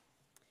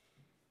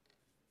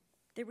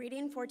The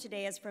reading for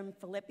today is from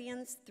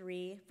Philippians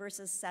 3,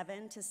 verses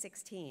 7 to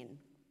 16.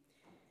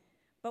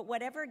 But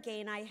whatever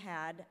gain I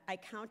had, I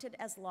counted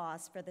as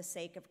loss for the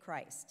sake of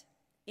Christ.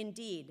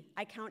 Indeed,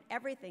 I count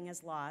everything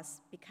as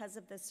loss because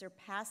of the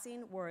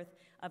surpassing worth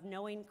of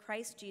knowing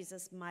Christ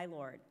Jesus my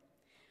Lord.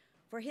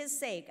 For his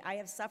sake, I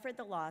have suffered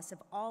the loss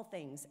of all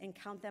things and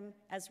count them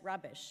as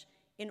rubbish,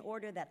 in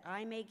order that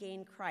I may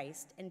gain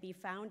Christ and be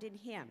found in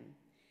him,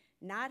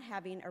 not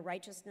having a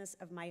righteousness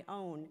of my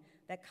own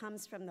that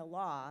comes from the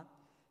law,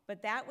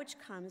 but that which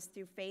comes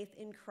through faith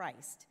in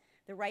Christ,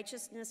 the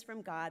righteousness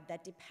from God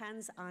that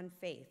depends on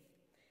faith,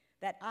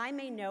 that I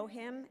may know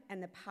him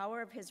and the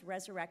power of his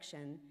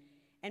resurrection,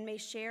 and may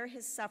share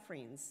his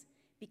sufferings,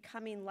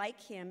 becoming like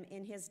him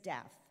in his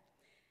death,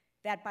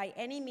 that by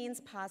any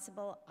means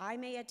possible I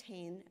may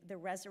attain the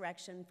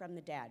resurrection from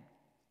the dead.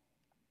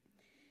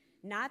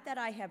 Not that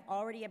I have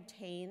already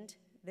obtained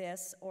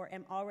this or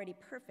am already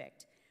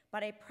perfect,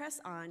 but I press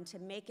on to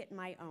make it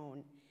my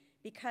own,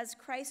 because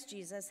Christ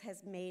Jesus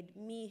has made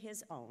me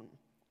his own.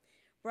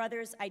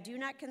 Brothers, I do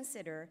not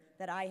consider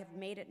that I have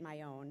made it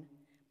my own,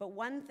 but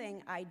one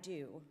thing I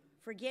do,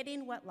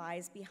 forgetting what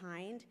lies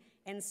behind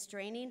and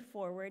straining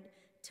forward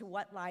to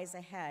what lies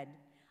ahead,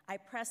 I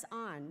press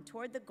on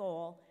toward the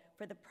goal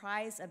for the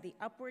prize of the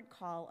upward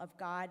call of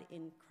God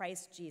in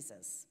Christ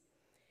Jesus.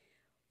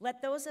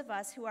 Let those of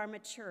us who are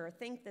mature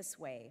think this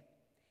way,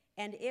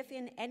 and if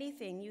in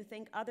anything you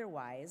think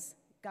otherwise,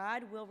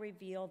 God will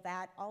reveal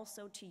that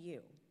also to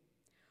you.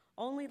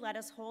 Only let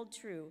us hold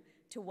true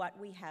to what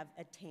we have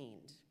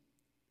attained.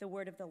 The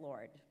word of the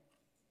Lord.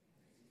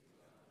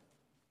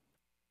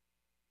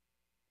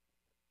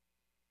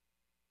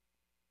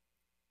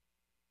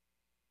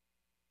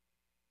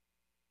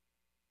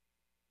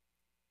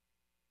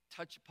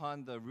 Touch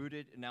upon the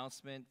Rooted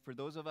announcement. For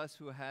those of us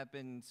who have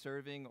been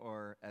serving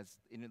or as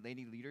in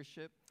lady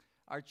leadership,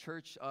 our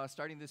church,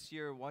 starting this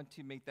year, want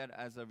to make that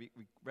as a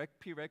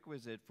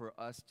prerequisite for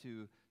us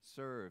to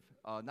serve.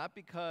 Not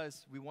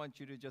because we want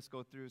you to just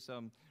go through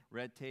some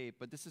red tape,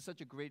 but this is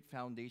such a great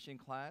foundation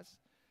class.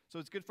 So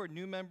it's good for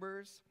new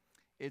members.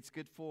 It's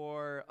good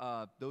for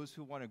those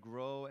who want to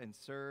grow and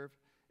serve.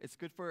 It's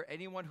good for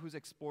anyone who's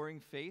exploring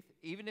faith.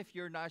 Even if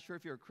you're not sure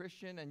if you're a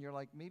Christian and you're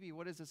like, maybe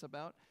what is this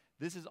about?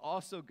 This is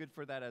also good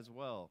for that as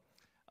well.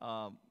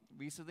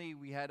 Recently,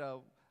 we had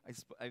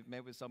I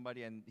met with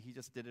somebody, and he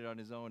just did it on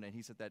his own, and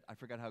he said that I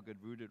forgot how good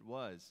Rooted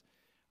was.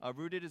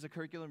 Rooted is a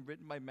curriculum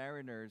written by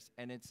Mariners,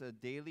 and it's a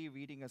daily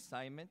reading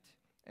assignment,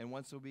 and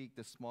once a week,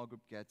 the small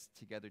group gets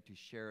together to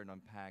share and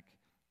unpack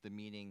the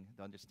meaning,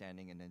 the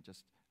understanding, and then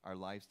just our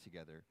lives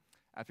together.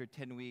 After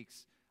 10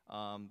 weeks,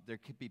 there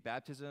could be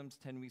baptisms.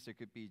 10 weeks, there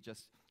could be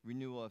just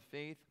renewal of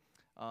faith.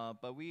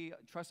 But we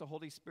trust the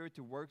Holy Spirit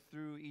to work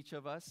through each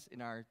of us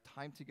in our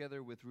time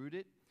together with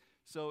Rooted.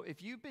 So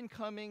if you've been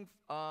coming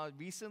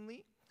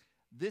recently,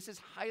 this is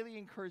highly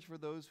encouraged for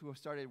those who have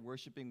started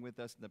worshiping with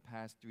us in the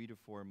past 3 to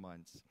 4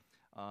 months.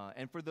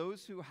 And for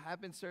those who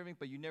have been serving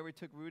but you never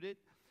took Rooted,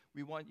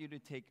 we want you to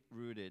take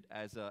Rooted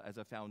as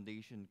a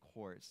foundation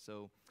course.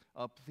 So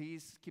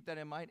please keep that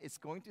in mind. It's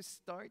going to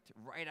start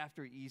right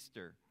after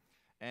Easter.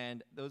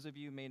 And those of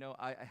you may know,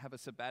 I have a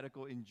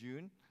sabbatical in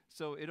June,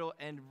 so it'll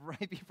end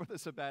right before the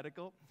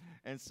sabbatical.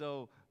 And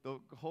so the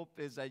hope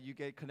is that you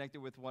get connected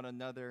with one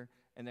another,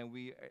 and then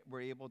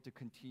we're able to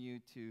continue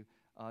to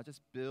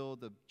just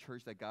build the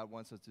church that God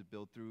wants us to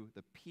build through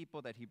the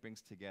people that he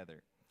brings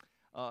together.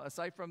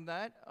 Aside from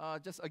that,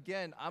 just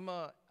again, I'm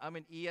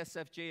an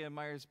ESFJ in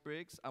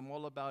Myers-Briggs. I'm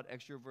all about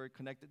extrovert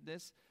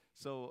connectedness.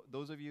 So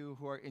those of you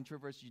who are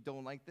introverts, you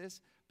don't like this.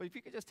 But if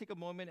you could just take a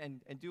moment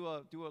and do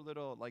a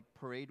little like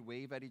parade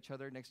wave at each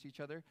other, next to each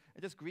other,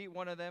 and just greet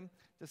one of them.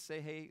 Just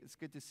say, hey, it's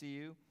good to see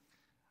you.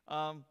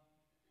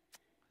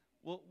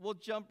 We'll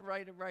jump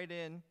right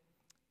in.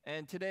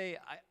 And today,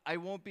 I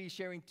won't be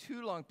sharing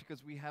too long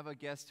because we have a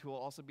guest who will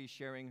also be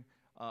sharing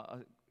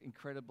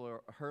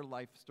her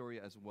life story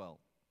as well.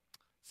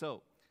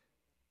 So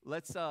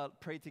let's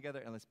pray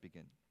together and let's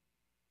begin.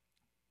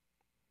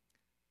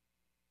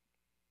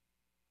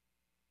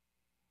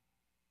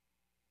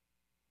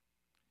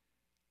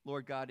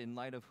 Lord God, in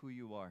light of who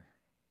you are,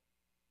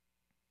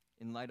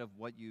 in light of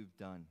what you've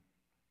done,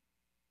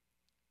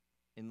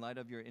 in light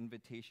of your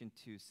invitation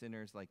to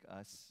sinners like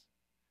us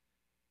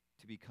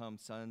to become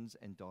sons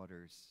and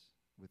daughters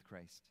with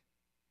Christ,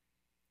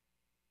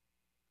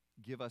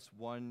 give us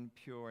one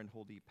pure and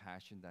holy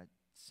passion that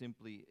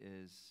simply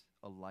is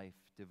a life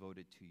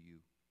devoted to you.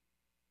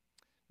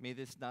 May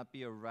this not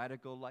be a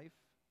radical life.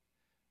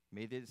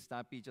 May this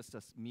not be just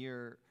a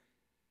mere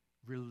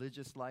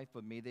religious life,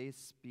 but may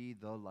this be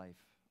the life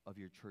of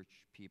your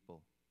church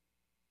people.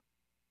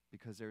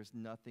 Because there's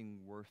nothing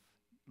worth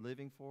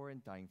living for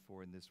and dying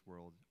for in this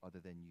world other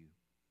than you.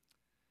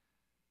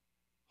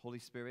 Holy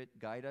Spirit,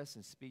 guide us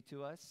and speak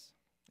to us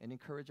and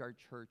encourage our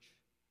church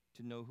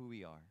to know who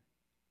we are,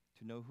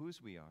 to know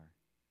whose we are,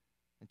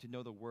 and to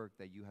know the work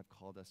that you have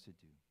called us to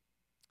do.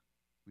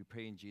 We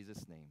pray in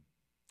Jesus' name.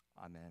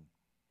 Amen.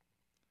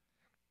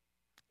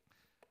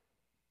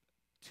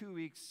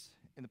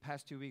 In the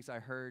past 2 weeks, I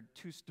heard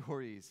 2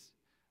 stories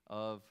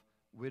of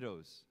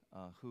widows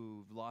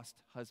who've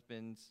lost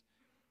husbands,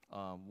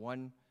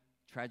 one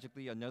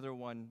tragically, another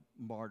one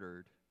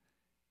martyred.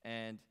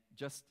 And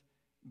just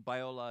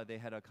Biola, they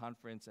had a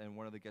conference, and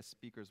one of the guest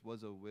speakers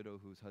was a widow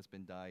whose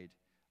husband died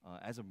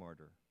as a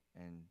martyr.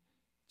 And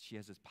she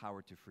has this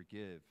power to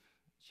forgive.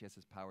 She has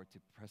this power to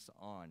press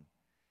on.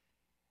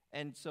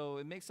 And so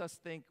it makes us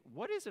think,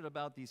 what is it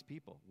about these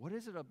people? What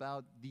is it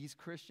about these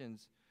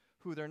Christians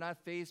who they're not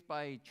fazed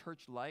by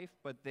church life,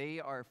 but they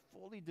are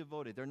fully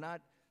devoted? They're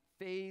not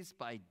fazed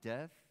by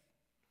death.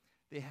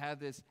 They have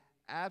this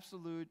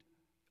absolute,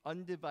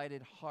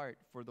 undivided heart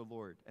for the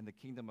Lord and the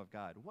kingdom of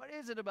God. What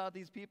is it about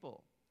these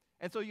people?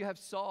 And so you have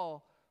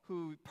Saul,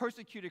 who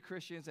persecuted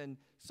Christians and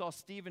saw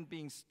Stephen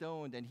being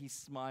stoned, and he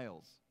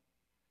smiles.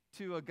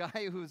 To a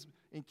guy who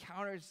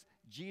encounters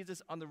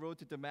Jesus on the road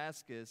to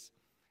Damascus,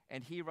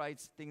 and he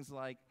writes things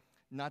like,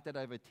 "Not that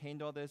I've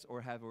attained all this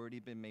or have already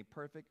been made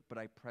perfect, but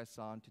I press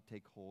on to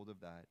take hold of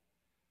that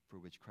for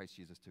which Christ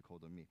Jesus took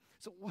hold of me."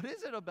 So what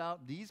is it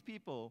about these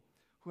people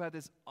who have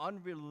this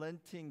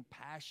unrelenting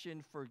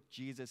passion for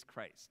Jesus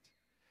Christ?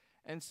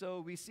 And so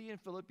we see in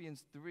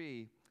Philippians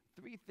 3,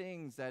 three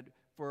things that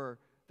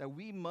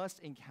we must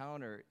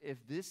encounter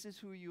if this is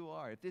who you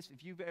are.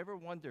 If you've ever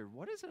wondered,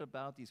 what is it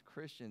about these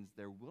Christians?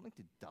 They're willing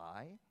to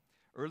die.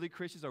 Early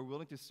Christians are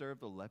willing to serve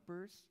the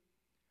lepers.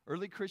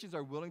 Early Christians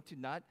are willing to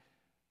not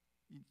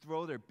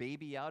throw their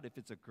baby out if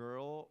it's a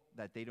girl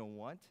that they don't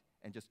want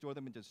and just throw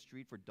them into the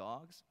street for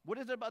dogs. What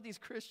is it about these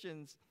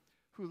Christians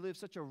who live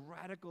such a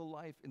radical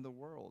life in the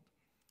world?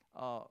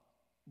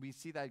 We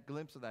see that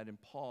glimpse of that in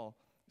Paul's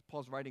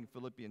writing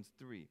Philippians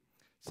 3.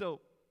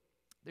 So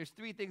there's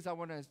three things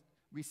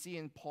we see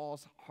in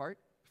Paul's heart.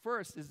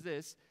 First is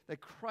this, that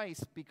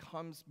Christ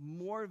becomes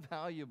more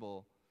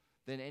valuable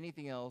than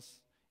anything else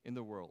in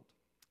the world.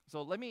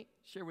 So let me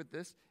share with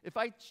this. If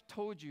I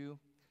told you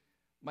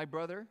my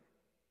brother,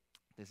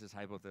 this is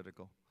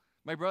hypothetical,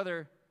 my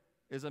brother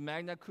is a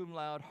magna cum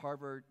laude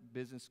Harvard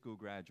Business School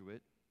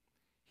graduate.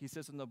 He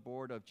sits on the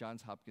board of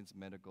Johns Hopkins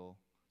Medical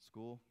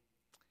School.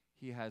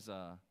 He has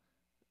a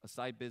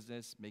side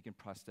business making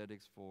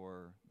prosthetics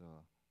for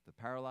the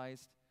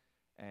paralyzed,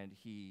 and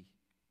he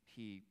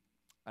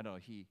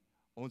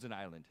owns an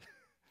island.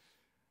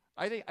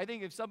 I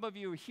think if some of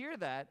you hear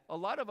that, a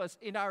lot of us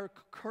in our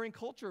current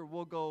culture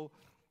will go,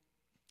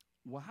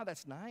 "Wow,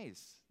 that's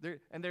nice."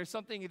 There's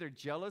something, either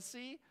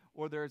jealousy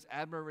or there's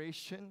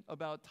admiration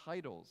about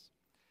titles.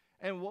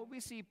 And what we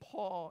see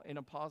Paul in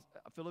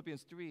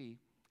Philippians 3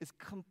 is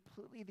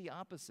completely the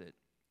opposite.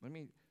 Let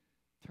me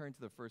turn to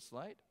the first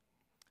slide.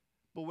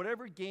 "But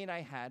whatever gain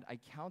I had, I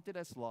counted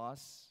as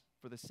loss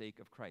for the sake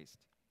of Christ."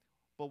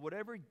 But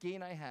whatever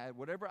gain I had,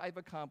 whatever I've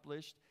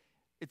accomplished,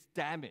 it's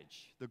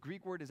damage. The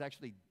Greek word is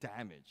actually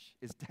damage.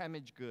 It's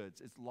damaged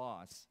goods. It's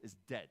loss. It's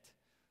debt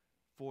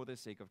for the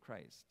sake of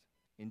Christ.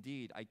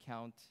 Indeed, I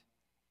count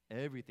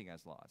everything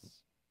as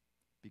loss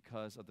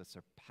because of the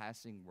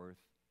surpassing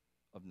worth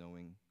of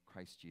knowing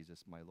Christ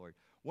Jesus, my Lord.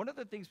 One of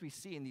the things we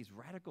see in these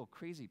radical,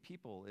 crazy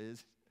people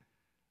is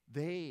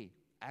they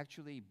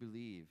actually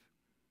believe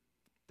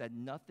that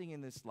nothing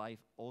in this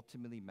life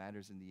ultimately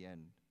matters in the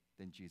end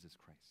than Jesus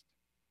Christ.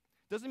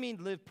 Doesn't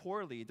mean live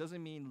poorly. It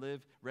doesn't mean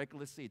live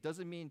recklessly. It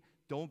doesn't mean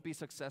don't be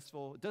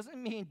successful. It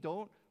doesn't mean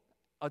don't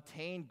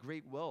attain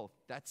great wealth.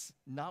 That's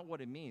not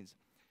what it means.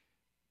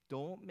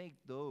 Don't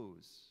make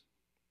those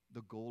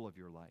the goal of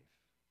your life.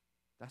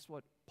 That's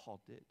what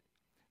Paul did.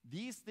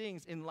 These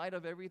things, in light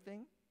of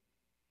everything,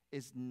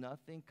 is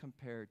nothing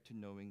compared to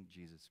knowing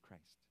Jesus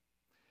Christ.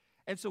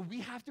 And so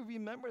we have to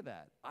remember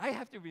that. I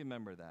have to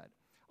remember that.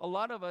 A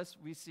lot of us,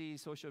 we see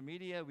social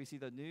media, we see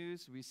the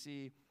news, we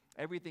see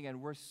everything,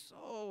 and we're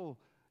so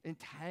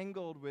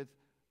entangled with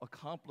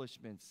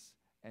accomplishments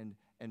and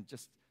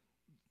just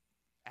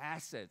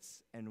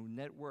assets and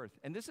net worth.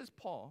 And this is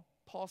Paul.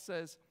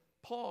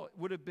 Paul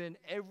would have been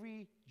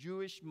every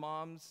Jewish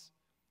mom's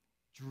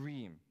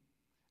dream,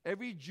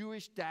 every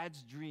Jewish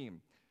dad's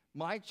dream.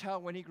 My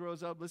child, when he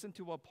grows up, listen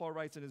to what Paul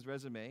writes in his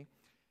resume.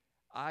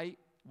 "I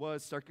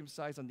was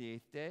circumcised on the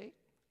 8th day.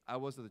 I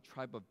was of the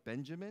tribe of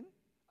Benjamin.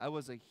 I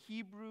was a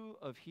Hebrew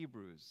of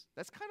Hebrews."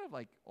 That's kind of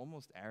like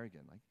almost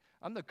arrogant. Like,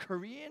 I'm the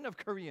Korean of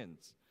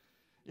Koreans.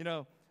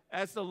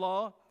 As the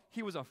law,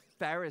 he was a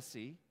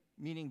Pharisee,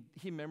 meaning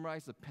he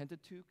memorized the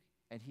Pentateuch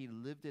and he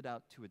lived it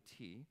out to a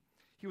T.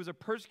 He was a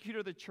persecutor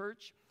of the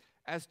church.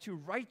 As to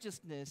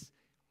righteousness,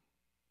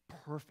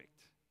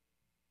 perfect.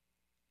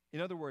 In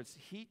other words,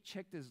 he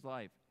checked his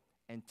life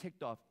and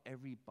ticked off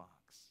every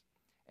box.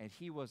 And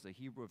he was the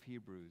Hebrew of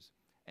Hebrews.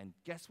 And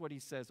guess what he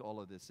says all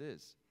of this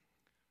is?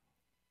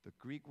 The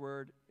Greek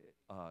word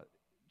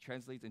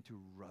translates into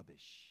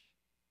rubbish,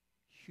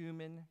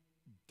 human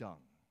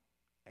dung,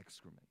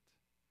 excrement,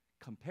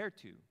 compared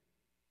to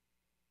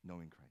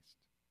knowing Christ.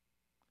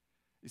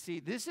 You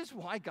see, this is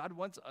why God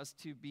wants us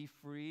to be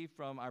free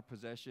from our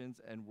possessions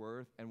and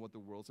worth and what the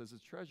world says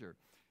is treasure.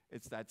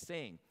 It's that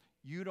saying,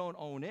 you don't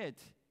own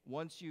it.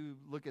 Once you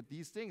look at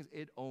these things,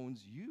 it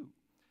owns you.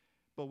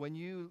 But when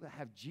you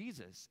have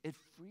Jesus, it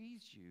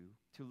frees you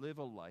to live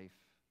a life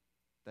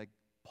that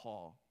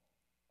Paul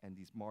and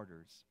these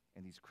martyrs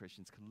and these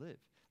Christians can live.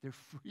 They're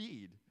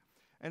freed.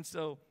 And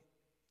so,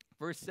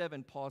 verse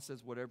 7, Paul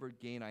says, whatever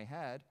gain I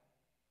had,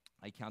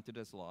 I counted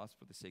as loss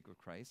for the sake of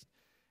Christ.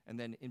 And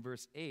then in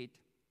verse 8,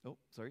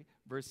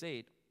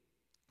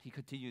 he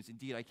continues,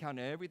 indeed, I count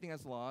everything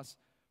as loss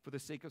for the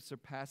sake of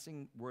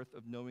surpassing worth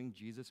of knowing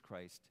Jesus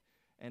Christ.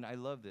 And I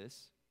love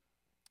this.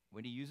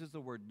 When he uses the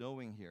word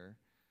knowing here,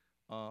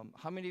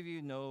 how many of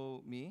you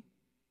know me?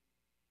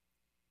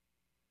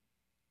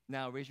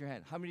 Now, raise your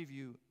hand. How many of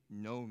you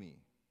know me?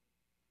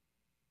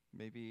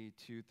 Maybe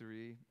 2,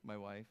 3, my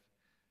wife.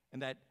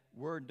 And that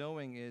word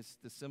knowing is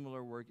the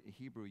similar word in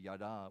Hebrew,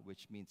 yada,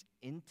 which means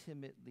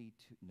intimately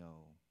to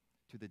know,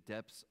 to the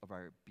depths of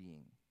our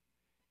being.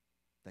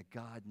 That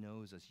God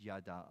knows us,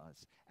 yada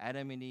us.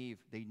 Adam and Eve,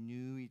 they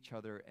knew each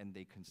other and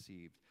they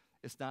conceived.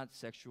 It's not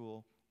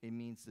sexual. It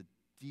means the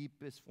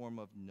deepest form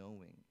of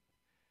knowing.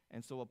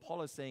 And so what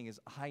Paul is saying is,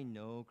 I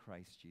know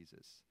Christ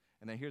Jesus.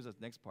 And then here's the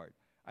next part.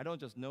 I don't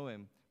just know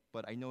him,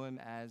 but I know him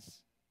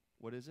as,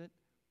 what is it?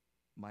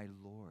 My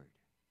Lord.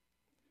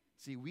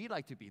 See, we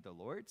like to be the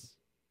Lord's.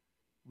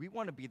 We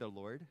want to be the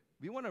Lord.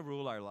 We want to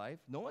rule our life.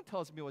 No one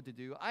tells me what to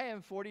do. I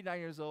am 49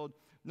 years old.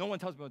 No one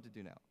tells me what to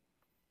do now.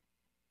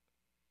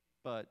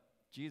 But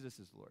Jesus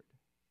is Lord.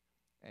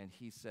 And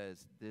he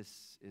says,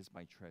 this is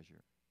my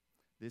treasure.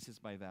 This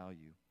is my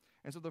value.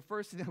 And so the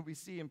first thing that we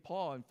see in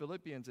Paul in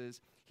Philippians is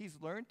he's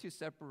learned to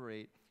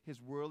separate his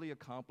worldly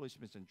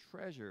accomplishments and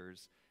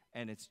treasures,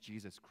 and it's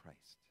Jesus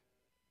Christ.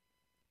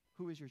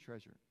 Who is your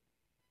treasure?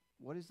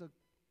 What is the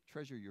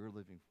treasure you're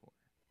living for?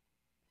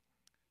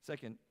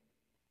 Second,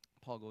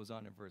 Paul goes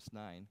on in verse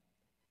 9,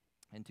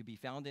 and to be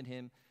found in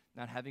him,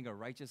 not having a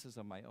righteousness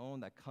of my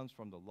own that comes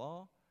from the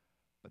law,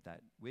 but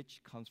that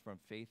which comes from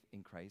faith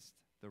in Christ,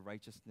 the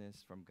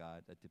righteousness from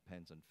God that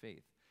depends on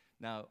faith.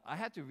 Now, I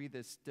had to read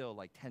this still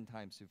like 10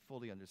 times to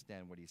fully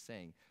understand what he's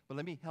saying, but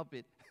let me help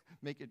it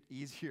make it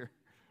easier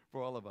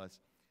for all of us.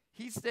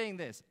 He's saying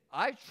this: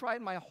 I've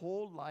tried my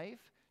whole life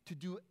to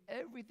do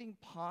everything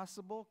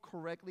possible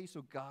correctly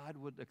so God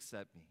would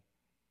accept me.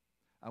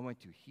 I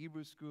went to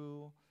Hebrew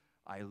school,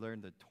 I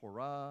learned the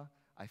Torah,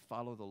 I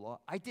followed the law.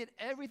 I did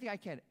everything I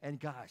can, and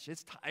gosh,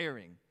 it's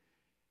tiring.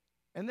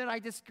 And then I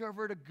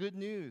discovered a good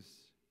news.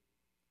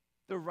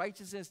 The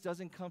righteousness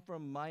doesn't come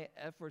from my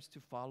efforts to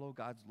follow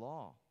God's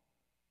law,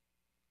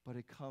 but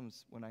it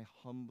comes when I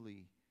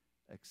humbly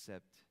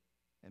accept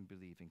and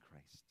believe in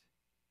Christ.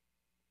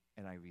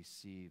 And I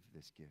receive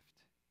this gift,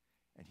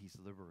 and he's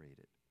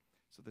liberated.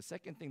 So the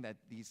second thing that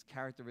these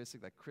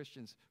characteristics that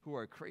Christians who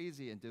are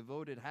crazy and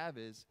devoted have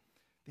is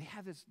they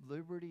have this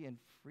liberty and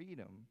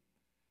freedom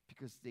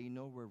because they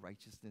know where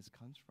righteousness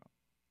comes from.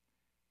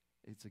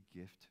 It's a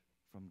gift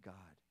from God.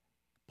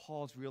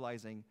 Paul's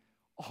realizing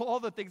all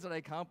the things that I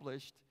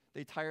accomplished,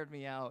 they tired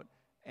me out,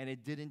 and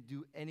it didn't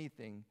do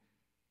anything.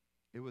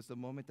 It was the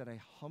moment that I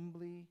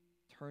humbly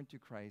turned to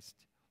Christ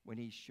when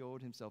he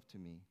showed himself to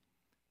me.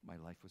 My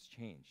life was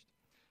changed.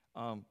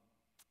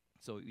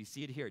 So we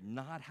see it here,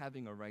 not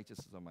having a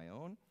righteousness of my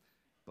own,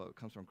 but it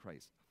comes from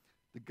Christ.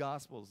 The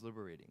gospel is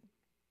liberating.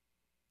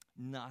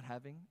 Not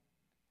having,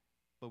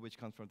 but which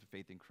comes from the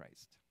faith in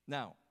Christ.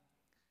 Now,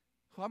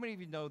 how many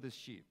of you know this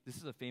sheep? This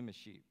is a famous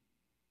sheep.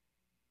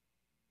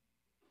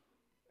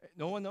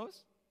 No one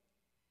knows?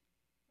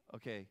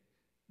 Okay.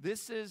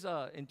 This is,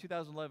 in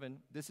 2011,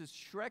 this is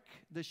Shrek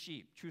the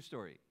sheep. True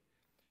story.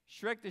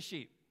 Shrek the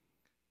sheep.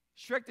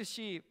 Shrek the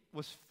sheep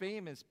was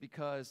famous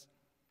because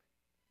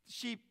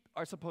sheep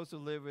are supposed to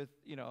live with,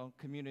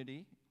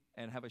 community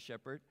and have a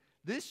shepherd.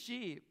 This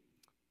sheep,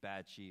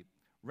 bad sheep,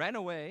 ran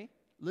away,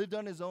 lived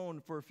on his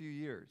own for a few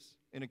years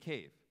in a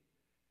cave.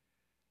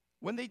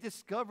 When they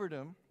discovered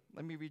him,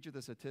 let me read you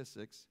the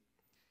statistics.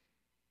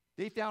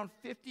 They found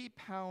 50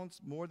 pounds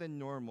more than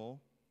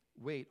normal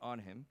weight on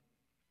him,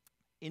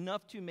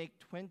 enough to make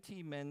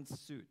 20 men's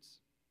suits.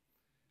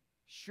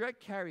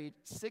 Shrek carried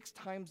 6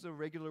 times the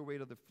regular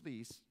weight of the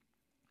fleece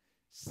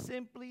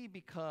simply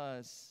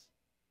because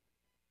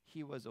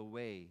he was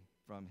away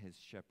from his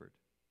shepherd.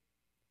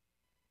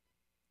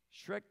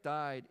 Shrek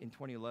died in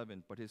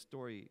 2011, but his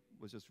story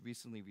was just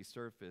recently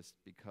resurfaced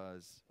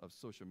because of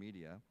social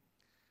media.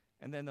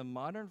 And then the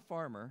Modern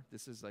Farmer,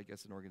 this is, I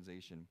guess, an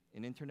organization,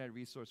 an internet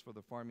resource for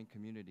the farming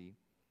community,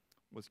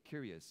 was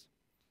curious.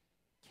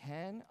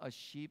 Can a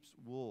sheep's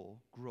wool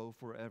grow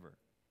forever?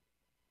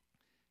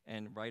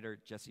 And writer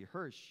Jesse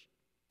Hirsch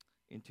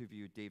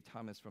interviewed Dave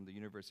Thomas from the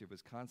University of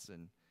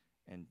Wisconsin,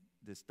 and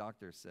this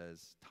doctor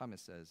says,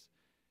 Thomas says,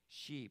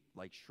 sheep,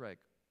 like Shrek,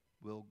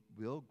 will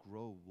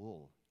grow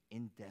wool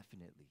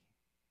indefinitely.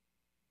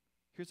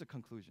 Here's a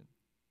conclusion.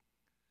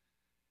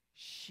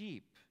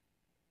 Sheep,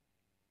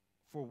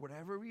 for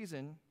whatever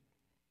reason,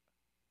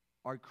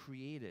 are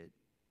created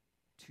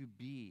to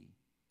be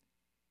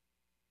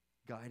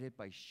guided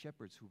by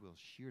shepherds who will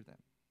shear them.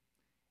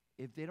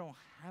 If they don't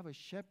have a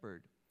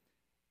shepherd,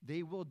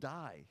 they will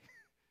die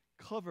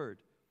covered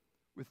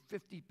with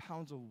 50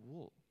 pounds of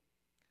wool.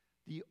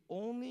 The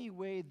only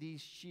way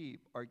these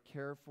sheep are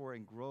cared for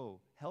and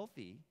grow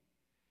healthy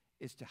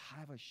is to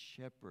have a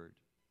shepherd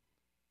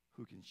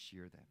who can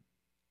shear them.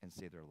 and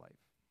save their life.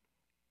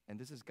 And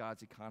this is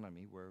God's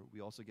economy where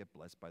we also get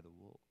blessed by the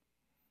wool.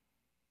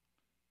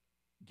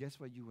 Guess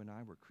what you and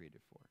I were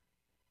created for?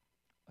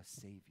 A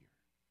Savior.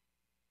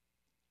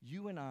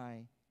 You and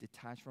I,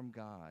 detached from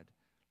God,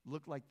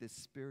 look like this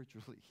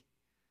spiritually.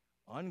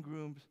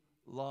 Ungroomed,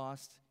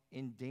 lost,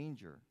 in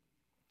danger.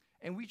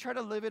 And we try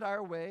to live it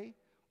our way,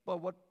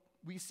 but what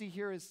we see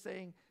here is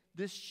saying,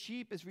 this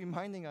sheep is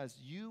reminding us,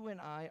 you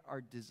and I are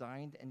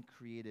designed and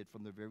created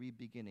from the very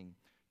beginning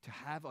to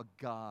have a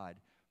God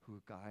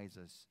who guides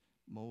us,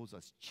 molds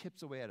us,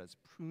 chips away at us,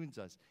 prunes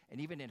us, and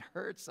even it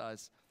hurts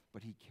us,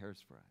 but he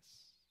cares for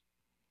us.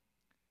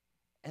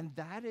 And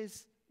that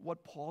is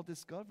what Paul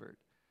discovered,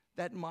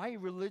 that my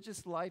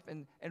religious life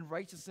and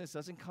righteousness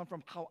doesn't come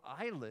from how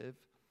I live,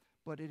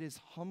 but it is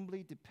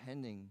humbly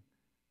depending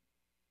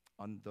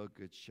on the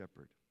Good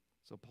Shepherd.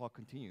 So Paul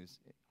continues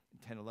in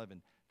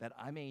 10:11, that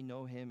I may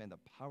know him and the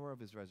power of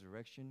his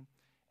resurrection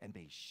and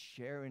may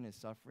share in his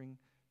suffering,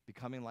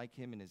 becoming like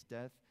him in his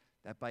death,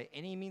 that by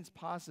any means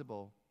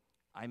possible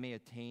I may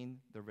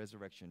attain the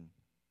resurrection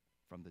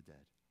from the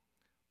dead.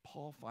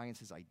 Paul finds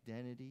his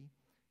identity,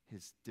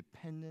 his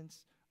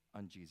dependence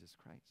on Jesus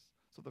Christ.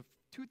 So the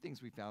two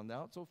things we found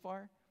out so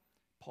far,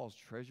 Paul's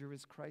treasure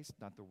is Christ,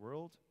 not the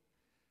world,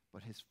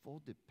 but his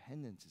full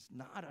dependence is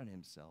not on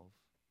himself,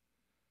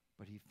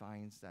 but he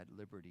finds that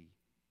liberty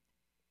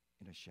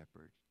in a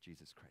shepherd,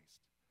 Jesus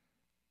Christ.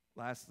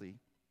 Lastly,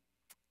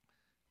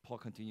 Paul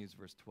continues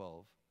verse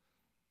 12.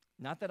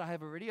 Not that I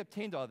have already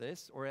obtained all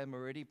this or am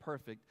already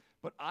perfect,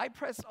 but I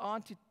press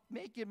on to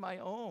make it my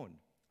own.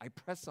 I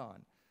press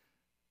on.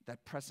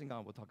 That pressing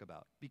on we'll talk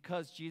about.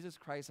 Because Jesus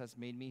Christ has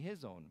made me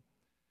his own.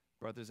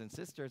 Brothers and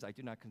sisters, I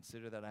do not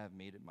consider that I have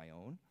made it my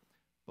own.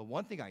 But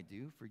one thing I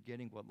do,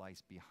 forgetting what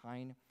lies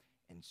behind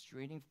and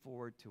straining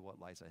forward to what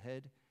lies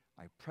ahead,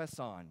 I press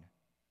on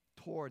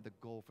toward the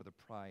goal for the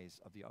prize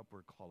of the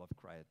upward call of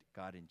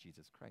God in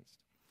Jesus Christ.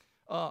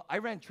 I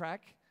ran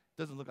track.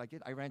 Doesn't look like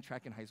it. I ran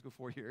track in high school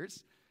 4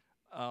 years.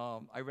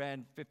 I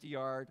ran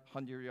 50-yard,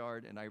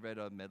 100-yard, and I ran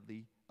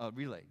a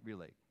relay.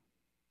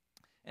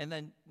 And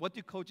then what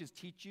do coaches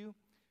teach you?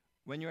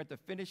 When you're at the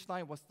finish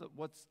line,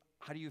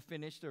 how do you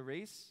finish the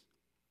race?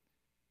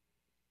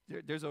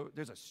 There's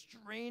a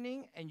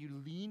straining, and you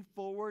lean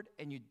forward,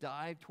 and you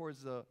dive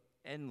towards the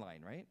end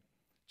line, right?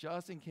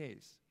 Just in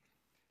case.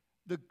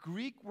 The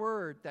Greek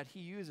word that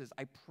he uses,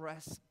 I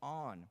press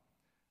on,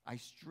 I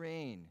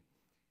strain.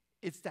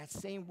 It's that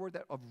same word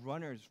that of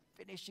runners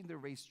finishing the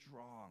race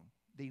strong.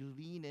 They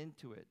lean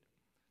into it.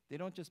 They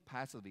don't just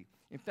passively.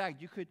 In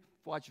fact, you could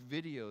watch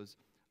videos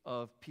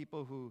of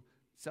people who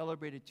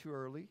celebrated too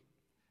early,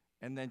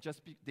 and then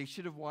they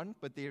should have won,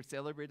 but they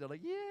celebrated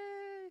like,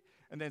 yay!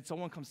 And then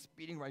someone comes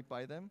speeding right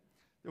by them.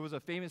 There was a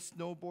famous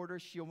snowboarder.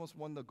 She almost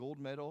won the gold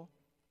medal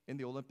in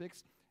the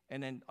Olympics.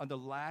 And then on the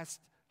last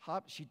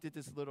hop, she did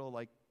this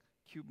little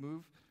cute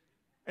move.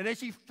 And then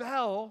she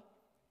fell,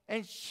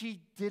 and she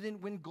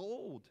didn't win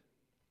gold.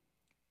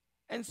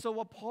 And so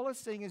what Paul is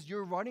saying is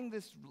you're running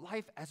this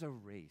life as a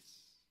race.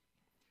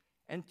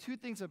 And two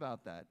things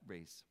about that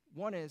race.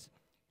 One is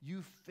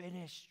you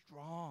finish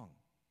strong.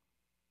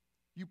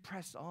 You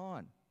press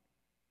on.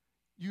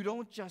 You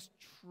don't just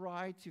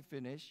try to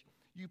finish.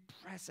 You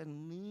press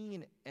and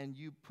lean, and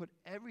you put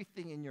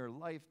everything in your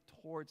life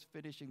towards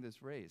finishing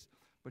this race.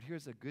 But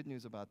here's the good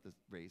news about this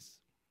race.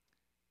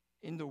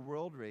 In the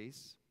world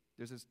race,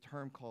 there's this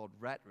term called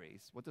rat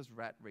race. What does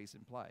rat race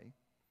imply?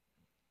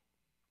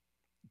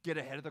 Get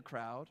ahead of the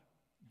crowd.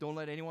 Don't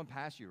let anyone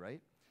pass you,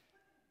 right?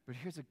 But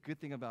here's a good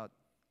thing about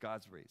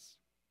God's race.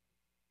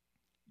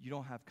 You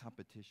don't have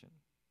competition.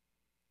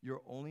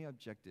 Your only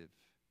objective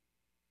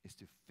is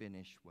to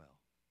finish well.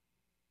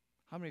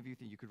 How many of you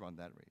think you could run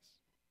that race?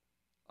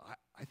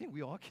 I think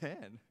we all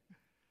can.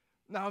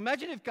 Now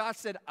imagine if God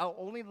said, I'll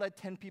only let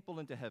 10 people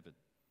into heaven.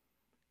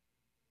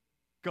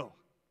 Go.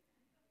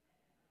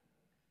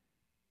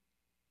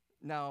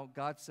 Now,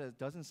 God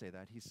doesn't say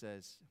that. He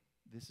says,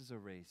 this is a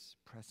race.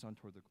 Press on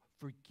toward the goal.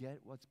 Forget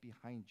what's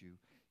behind you.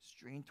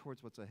 Strain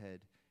towards what's ahead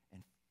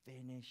and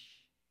finish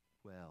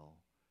well.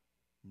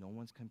 No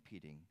one's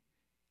competing.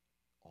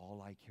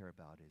 All I care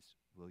about is,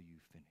 will you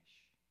finish?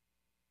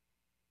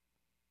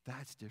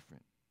 That's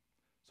different.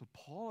 So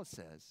Paul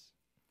says,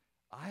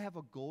 I have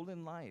a goal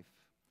in life,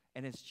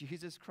 and it's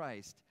Jesus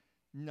Christ,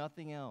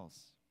 nothing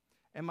else.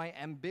 And my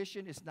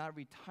ambition is not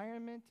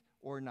retirement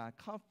or not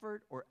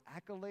comfort or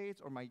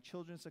accolades or my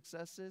children's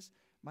successes.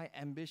 My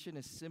ambition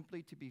is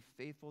simply to be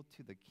faithful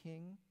to the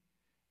King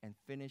and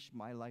finish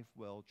my life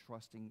well,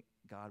 trusting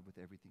God with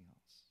everything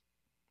else.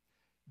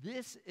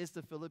 This is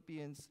the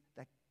Philippians,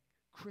 that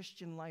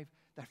Christian life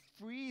that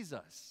frees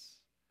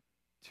us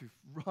to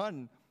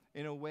run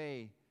in a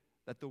way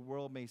that the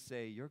world may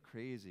say, you're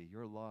crazy,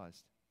 you're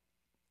lost.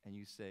 And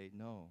you say,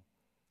 no,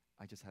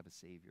 I just have a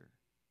Savior.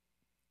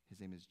 His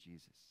name is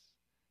Jesus.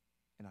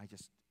 And I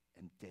just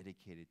am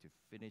dedicated to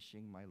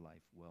finishing my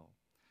life well.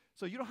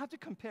 So you don't have to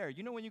compare.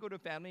 You know when you go to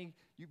family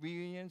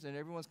reunions and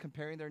everyone's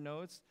comparing their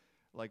notes?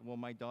 Like, well,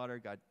 my daughter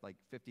got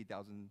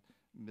 50,000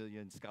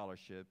 million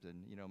scholarships,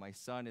 and my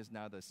son is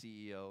now the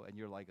CEO, and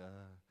you're like,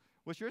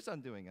 what's your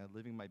son doing?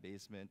 Living in my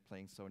basement,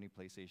 playing Sony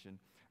PlayStation,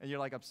 and you're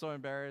like, I'm so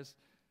embarrassed.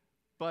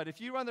 But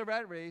if you run the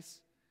rat race,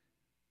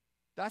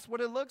 that's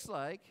what it looks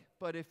like.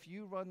 But if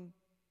you run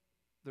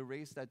the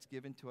race that's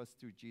given to us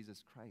through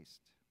Jesus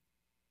Christ,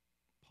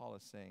 Paul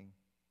is saying,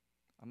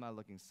 I'm not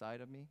looking side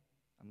of me,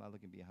 I'm not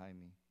looking behind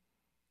me,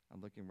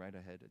 I'm looking right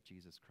ahead at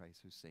Jesus Christ,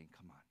 who's saying,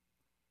 come on,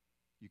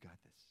 you got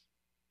this.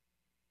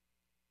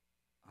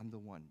 I'm the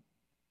one.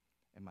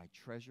 And my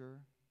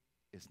treasure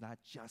is not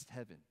just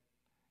heaven.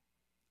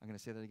 I'm going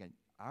to say that again.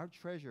 Our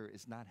treasure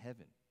is not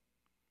heaven.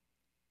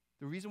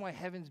 The reason why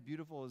heaven's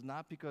beautiful is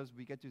not because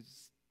we get to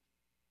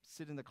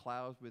sit in the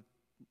clouds with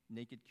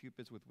naked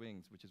cupids with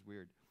wings, which is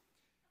weird.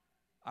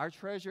 Our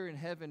treasure in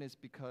heaven is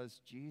because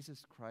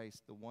Jesus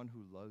Christ, the one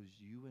who loves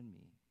you and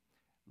me,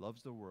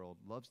 loves the world,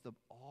 loves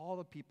all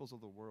the peoples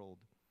of the world,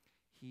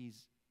 he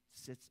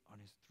sits on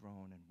his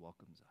throne and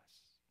welcomes us.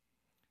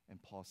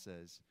 And Paul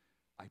says,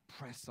 I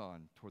press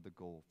on toward the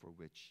goal for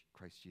which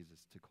Christ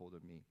Jesus took hold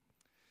of me.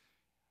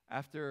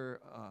 After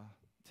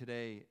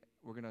today,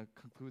 we're going to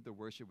conclude the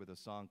worship with a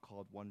song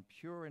called One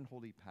Pure and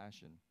Holy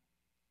Passion.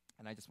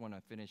 And I just want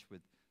to finish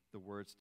with the words